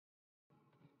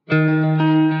Felt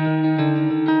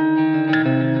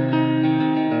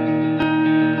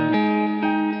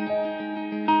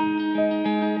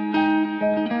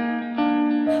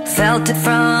it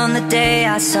from the day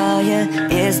I saw you.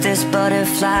 Is this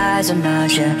butterflies or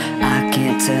nausea? I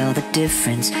can't tell the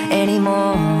difference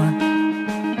anymore.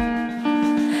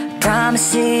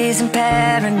 Promises and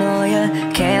paranoia.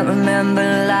 Can't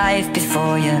remember life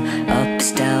before you.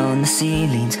 Ups, down, the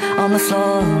ceilings, on the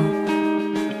floor.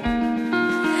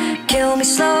 Kill me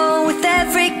slow with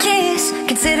every kiss.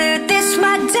 Consider this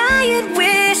my dying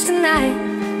wish tonight.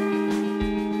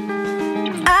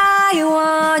 I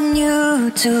want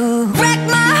you to wreck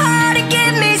my heart and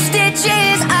give me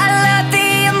stitches. I love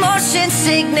the emotion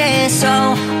sickness, so